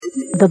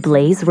The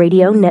Blaze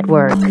Radio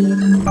Network.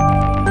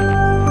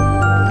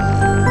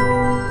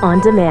 On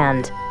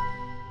demand.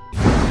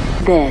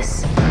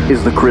 This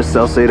is the Chris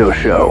Salcedo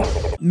Show.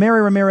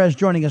 Mary Ramirez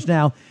joining us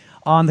now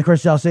on the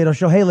Chris Salcedo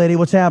Show. Hey, lady,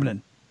 what's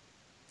happening?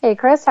 Hey,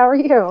 Chris, how are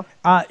you?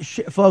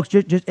 Folks,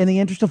 just in the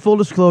interest of full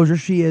disclosure,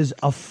 she is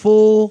a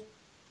full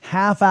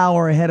half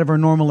hour ahead of her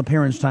normal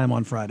appearance time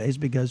on Fridays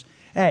because,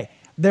 hey,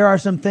 there are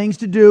some things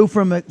to do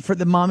for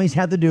the mommies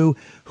have to do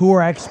who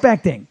are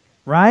expecting,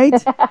 right?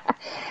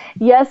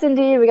 Yes,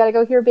 indeed. We got to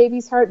go hear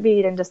baby's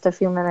heartbeat in just a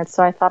few minutes,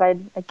 so I thought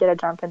I'd get a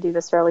jump and do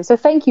this early. So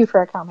thank you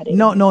for accommodating.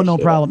 No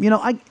problem. You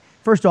know,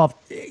 first off,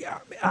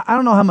 I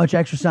don't know how much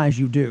exercise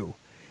you do,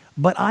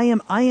 but I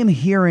am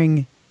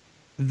hearing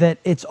that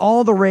it's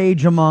all the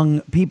rage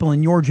among people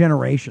in your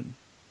generation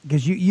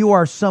because you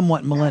are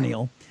somewhat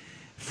millennial.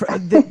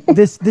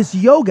 This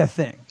yoga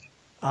thing,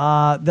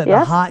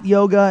 the hot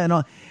yoga and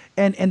all,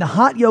 and the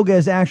hot yoga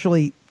is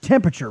actually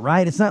temperature,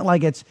 right? It's not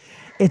like it's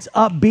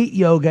upbeat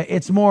yoga.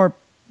 It's more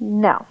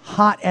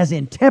hot as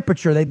in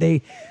temperature.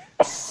 They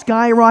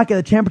skyrocket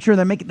the temperature.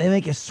 They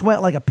make you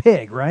sweat like a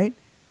pig, right?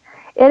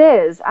 It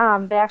is.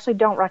 They actually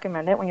don't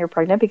recommend it when you're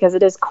pregnant because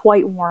it is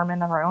quite warm in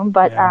the room.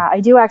 But I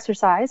do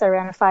exercise. I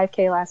ran a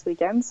 5K last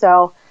weekend,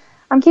 so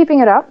I'm keeping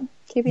it up.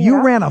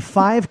 You ran a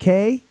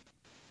 5K?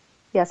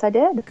 Yes, I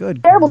did.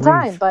 Good. Terrible grief.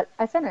 time, but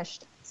I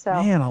finished. So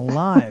man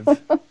alive.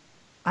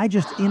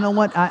 You know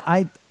what?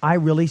 I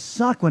really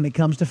suck when it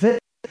comes to fitness.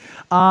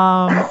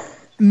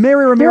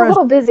 Mary Ramirez. You're a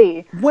little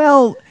busy.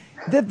 Well,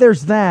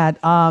 there's that.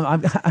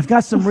 I've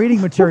got some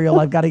reading material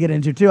I've got to get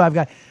into too. I've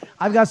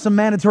got some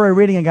mandatory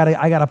reading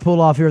I got to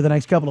pull off here the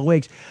next couple of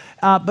weeks.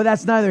 But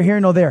that's neither here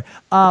nor there.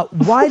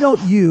 Why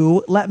don't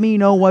you let me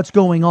know what's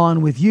going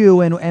on with you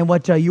and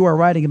what you are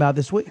writing about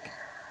this week?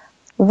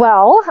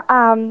 Well,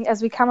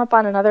 as we come up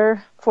on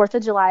another 4th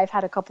of July, I've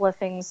had a couple of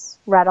things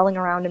rattling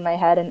around in my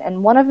head,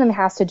 and one of them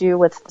has to do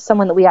with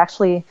someone that we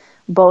actually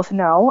both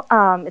know.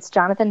 It's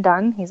Johnathan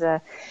Dunne. He's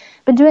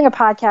been doing a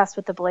podcast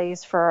with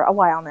TheBlaze's for a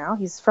while now.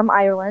 He's from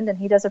Ireland, and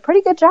he does a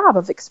pretty good job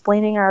of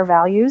explaining our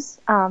values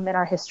and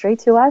our history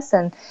to us.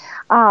 And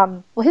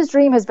his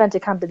dream has been to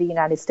come to the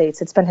United States.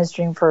 It's been his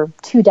dream for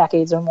 2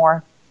 decades or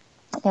more.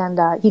 And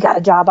he got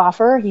a job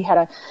offer. He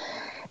had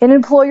an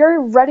employer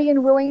ready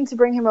and willing to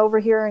bring him over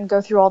here and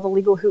go through all the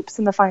legal hoops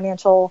and the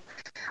financial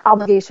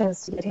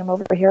obligations to get him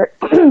over here,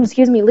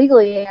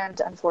 legally.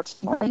 And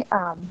unfortunately,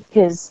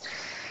 his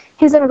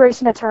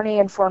immigration attorney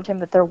informed him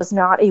that there was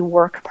not a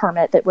work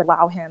permit that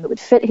would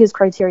fit his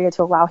criteria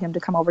to allow him to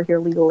come over here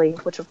legally,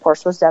 which of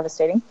course was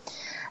devastating.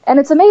 And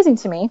it's amazing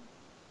to me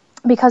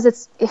because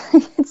it's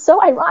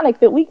so ironic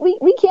that we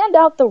hand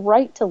out the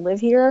right to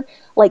live here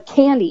like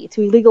candy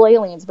to illegal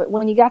aliens. But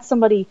when you got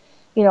somebody,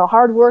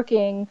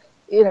 hardworking,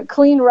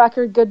 clean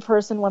record, good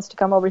person wants to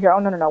come over here, oh,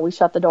 no, we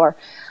shut the door.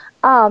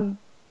 But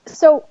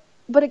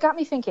it got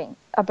me thinking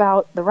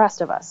about the rest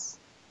of us.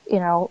 He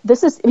went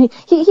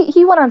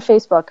on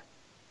Facebook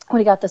when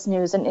he got this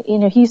news,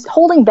 and he's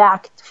fighting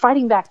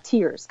back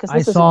tears because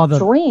this is a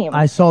dream.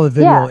 I saw the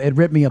video; it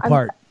ripped me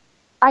apart.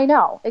 I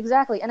know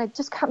exactly, and it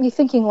just got me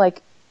thinking: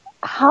 like,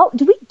 how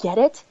do we get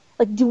it?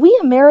 Like, do we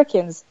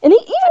Americans, and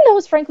even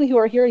those, frankly, who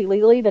are here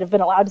illegally that have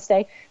been allowed to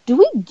stay, do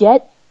we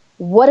get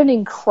what an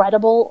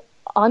incredible,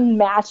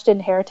 unmatched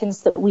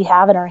inheritance that we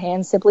have in our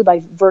hands simply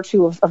by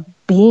virtue of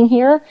being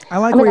here?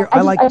 Well,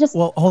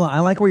 hold on.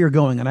 I like where you're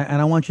going, and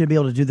I want you to be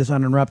able to do this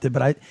uninterrupted.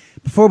 But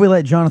before we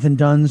let Johnathan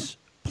Dunne's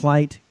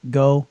plight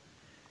go,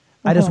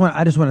 I just want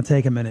to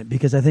take a minute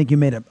because I think you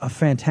made a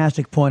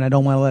fantastic point. I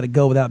don't want to let it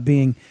go without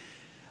being,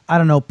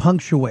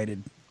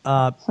 punctuated.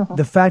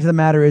 The fact of the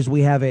matter is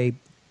we have a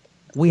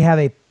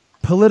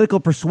political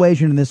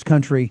persuasion in this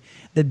country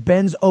that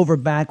bends over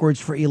backwards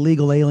for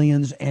illegal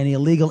aliens and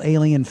illegal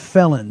alien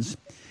felons.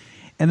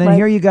 And then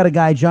here you got a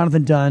guy,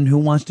 Johnathan Dunne, who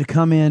wants to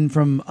come in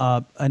from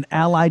an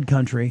allied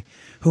country,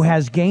 who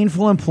has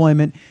gainful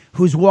employment,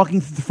 who's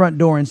walking through the front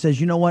door and says,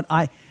 you know what,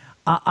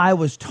 I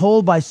was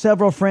told by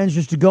several friends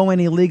just to go in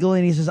illegally,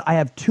 and he says, I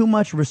have too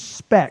much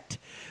respect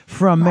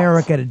for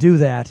America to do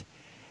that.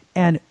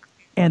 And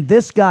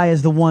this guy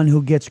is the one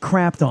who gets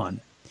crapped on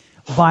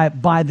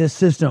by this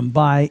system,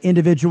 by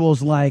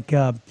individuals like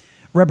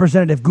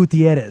Representative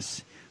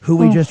Gutierrez, who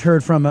we just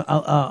heard from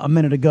a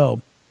minute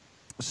ago.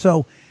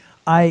 So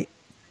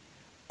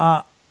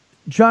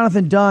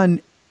Johnathan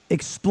Dunne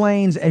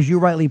explains, as you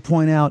rightly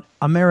point out,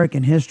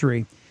 American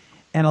history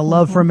and a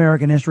love for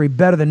American history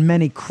better than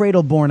many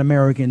cradle-born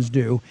Americans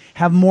do,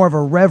 have more of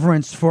a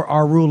reverence for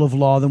our rule of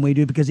law than we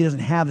do because he doesn't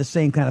have the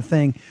same kind of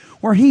thing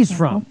where he's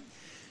from.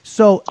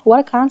 So what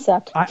a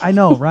concept. I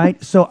know,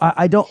 right? So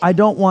I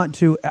don't want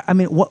to. I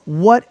mean,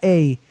 what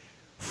a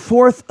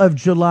 4th of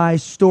July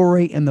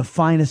story in the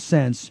finest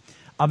sense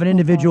of an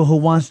individual who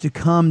wants to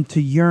come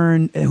to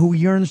who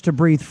yearns to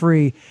breathe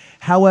free.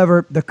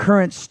 However, the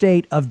current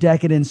state of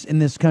decadence in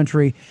this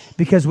country,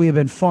 because we have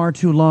been far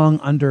too long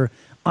under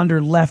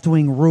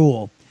left-wing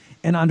rule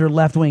and under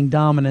left-wing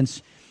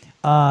dominance,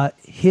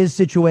 his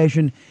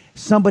situation,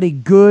 somebody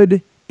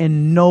good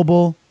and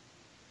noble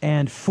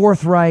and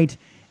forthright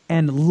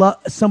and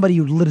somebody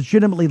who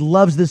legitimately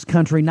loves this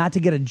country, not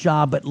to get a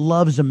job, but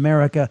loves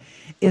America,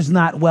 is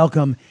not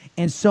welcome.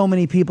 And so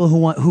many people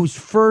whose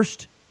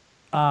first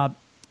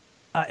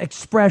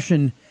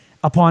expression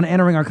upon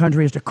entering our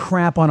country is to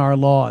crap on our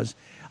laws,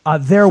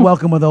 they're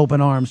welcome with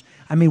open arms.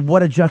 I mean,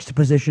 what a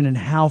juxtaposition and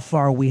how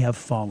far we have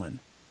fallen.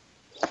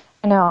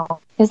 I know.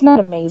 Isn't that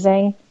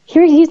amazing?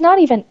 Here, he's not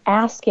even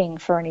asking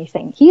for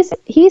anything. He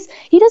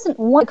doesn't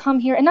want to come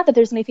here, and not that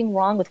there's anything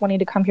wrong with wanting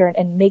to come here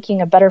and making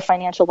a better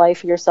financial life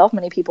for yourself.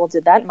 Many people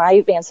did that.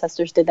 My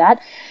ancestors did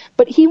that.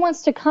 But he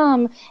wants to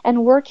come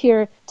and work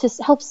here to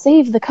help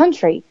save the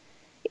country.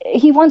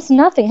 He wants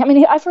nothing. I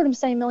mean, I've heard him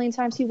say a million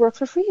times he'd work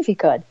for free if he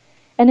could.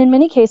 And in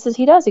many cases,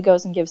 he does. He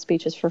goes and gives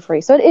speeches for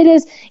free. So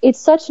it's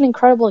such an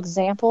incredible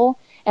example,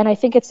 and I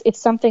think it's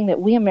something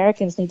that we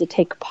Americans need to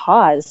take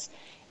pause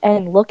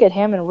and look at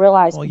him and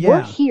realize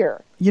we're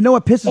here. You know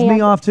what pisses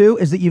me off, too,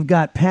 is that you've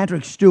got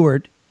Patrick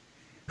Stewart,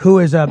 who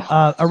is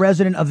a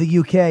resident of the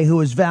UK, who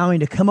is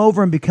vowing to come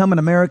over and become an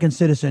American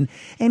citizen,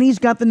 and he's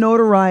got the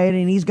notoriety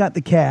and he's got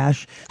the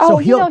cash. So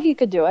he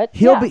could do it.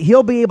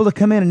 He'll be able to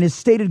come in, and his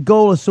stated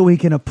goal is so he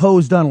can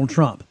oppose Donald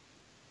Trump.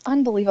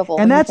 Unbelievable.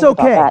 And that's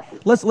okay.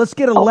 Let's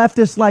get a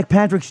leftist like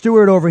Patrick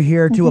Stewart over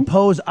here to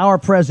oppose our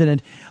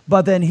president.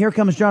 But then here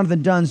comes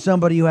Johnathan Dunne,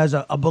 somebody who has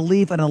a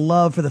belief and a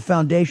love for the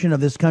foundation of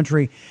this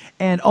country.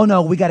 And, oh,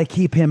 no, we got to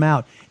keep him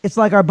out. It's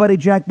like our buddy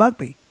Jack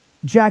Buckby.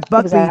 Jack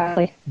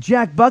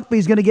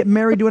Buckby's going to get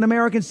married to an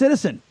American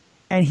citizen.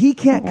 And he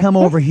can't come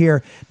over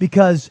here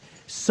because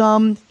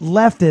some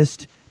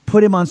leftist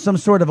put him on some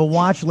sort of a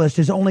watch list.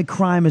 His only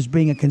crime is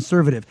being a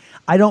conservative.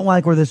 I don't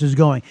like where this is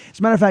going. As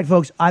a matter of fact,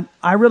 folks,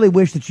 I really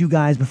wish that you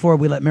guys, before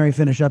we let Mary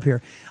finish up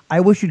here,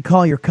 I wish you'd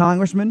call your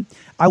congressmen.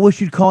 I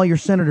wish you'd call your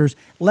senators.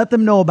 Let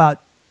them know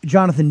about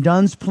Johnathan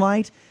Dunne's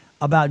plight,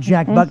 about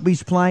Jack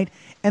Buckby's plight,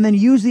 and then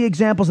use the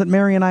examples that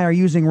Mary and I are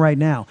using right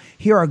now.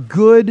 Here are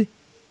good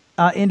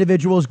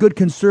individuals, good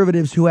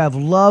conservatives who have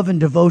love and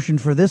devotion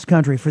for this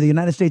country, for the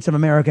United States of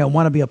America, and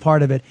want to be a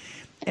part of it.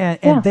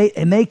 And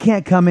they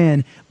can't come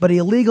in, but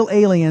illegal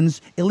alien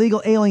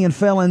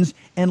felons,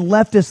 and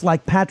leftists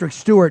like Patrick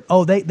Stewart,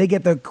 they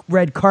get the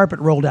red carpet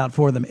rolled out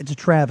for them. It's a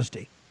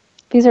travesty.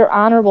 These are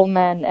honorable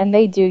men, and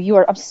they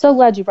do. I'm so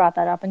glad you brought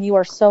that up, and you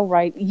are so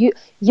right.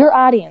 Your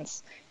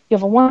audience, you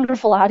have a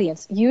wonderful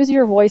audience. Use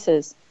your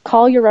voices.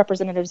 Call your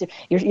representatives,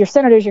 your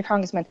senators, your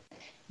congressmen.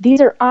 These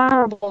are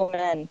honorable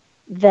men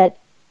that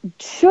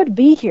should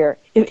be here.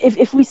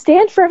 If we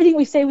stand for everything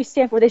we say we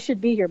stand for, they should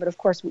be here. But of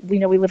course, we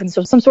know we live in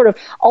some sort of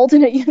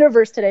alternate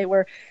universe today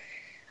where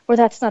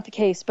that's not the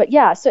case. But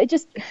yeah, so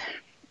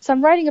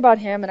I'm writing about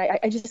him, and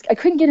I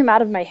couldn't get him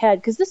out of my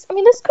head because this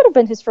could have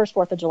been his first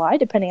 4th of July,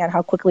 depending on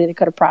how quickly they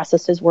could have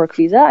processed his work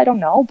visa. I don't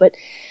know, but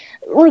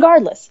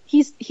regardless,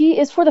 he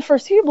is for the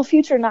foreseeable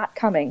future not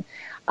coming,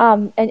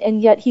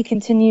 and yet he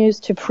continues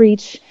to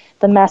preach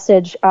the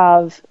message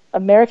of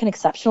American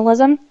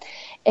exceptionalism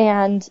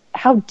and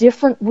how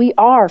different we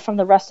are from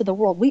the rest of the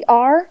world. We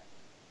are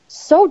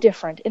so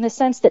different in the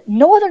sense that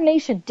no other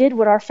nation did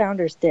what our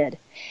founders did.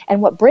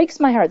 And what breaks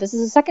my heart, this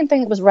is the second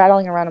thing that was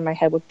rattling around in my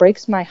head, what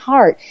breaks my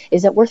heart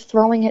is that we're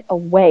throwing it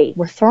away.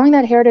 We're throwing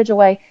that heritage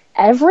away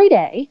every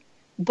day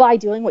by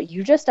doing what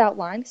you just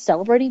outlined,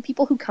 celebrating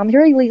people who come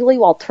here illegally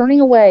while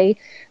turning away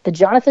the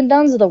Johnathan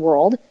Dunnes of the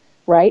world,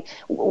 right?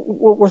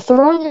 We're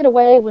throwing it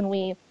away when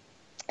we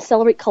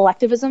celebrate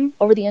collectivism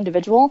over the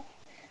individual.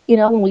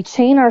 When we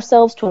chain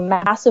ourselves to a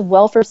massive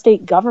welfare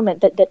state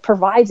government that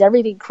provides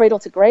everything cradle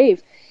to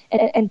grave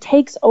and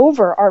takes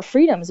over our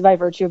freedoms by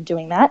virtue of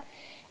doing that,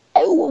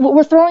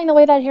 we're throwing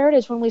away that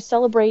heritage when we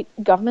celebrate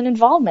government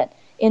involvement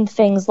in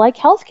things like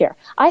healthcare.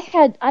 I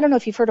don't know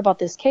if you've heard about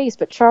this case,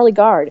 but Charlie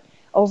Gard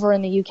over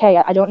in the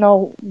UK, I don't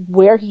know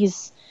where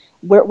his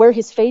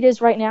fate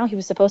is right now. He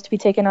was supposed to be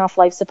taken off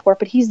life support,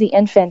 but he's the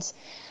infant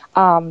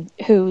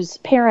whose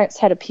parents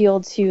had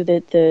appealed to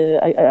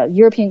the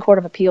European Court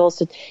of Appeals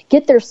to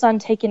get their son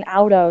taken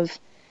out of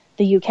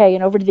the UK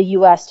and over to the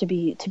US to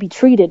be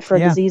treated for a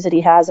disease that he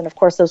has. And of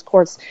course, those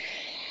courts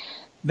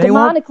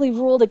demonically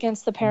ruled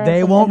against the parents.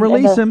 They won't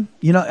release him,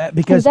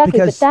 because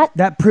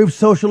that proves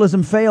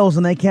socialism fails,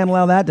 and they can't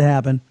allow that to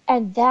happen.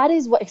 And that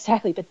is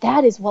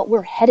what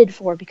we're headed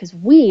for, because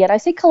we, and I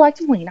say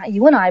collectively, not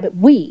you and I, but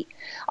we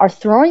are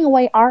throwing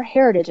away our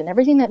heritage and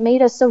everything that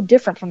made us so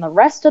different from the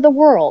rest of the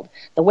world,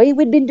 the way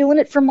we'd been doing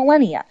it for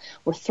millennia.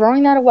 We're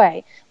throwing that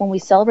away when we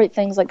celebrate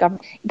things like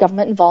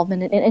government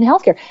involvement in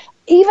healthcare.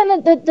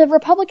 Even the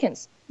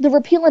Republicans, the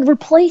repeal and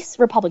replace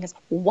Republicans.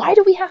 Why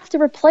do we have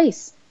to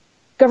replace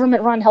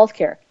government-run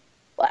healthcare?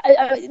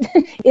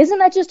 Isn't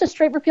that just a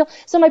straight repeal?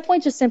 So my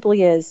point just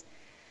simply is,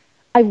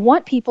 I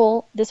want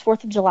people this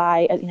 4th of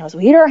July, as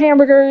we eat our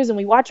hamburgers and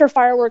we watch our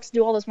fireworks,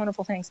 do all those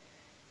wonderful things,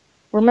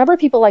 remember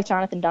people like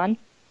Johnathan Dunne,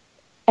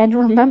 and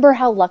remember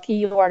how lucky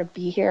you are to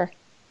be here,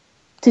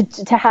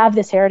 to have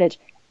this heritage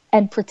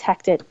and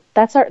protect it.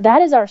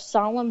 That is our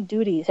solemn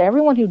duty to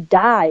everyone who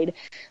died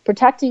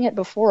protecting it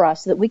before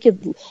us, so that we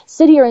could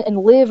sit here and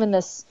live in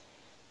this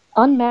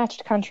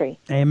unmatched country.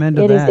 Amen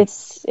to that.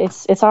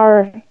 It's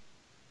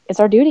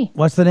our duty.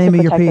 What's the name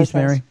of your piece,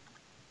 Mary?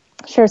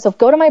 Sure. So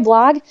go to my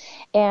blog,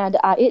 and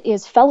it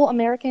is Fellow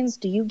Americans,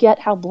 Do You Get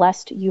How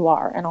Blessed You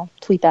Are? And I'll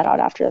tweet that out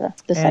after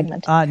the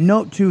segment.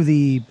 Note to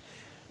the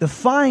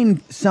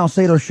fine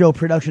Salcedo Show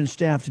production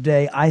staff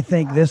today, I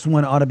think this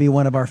one ought to be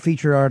one of our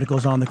featured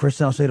articles on the Chris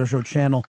Salcedo Show channel.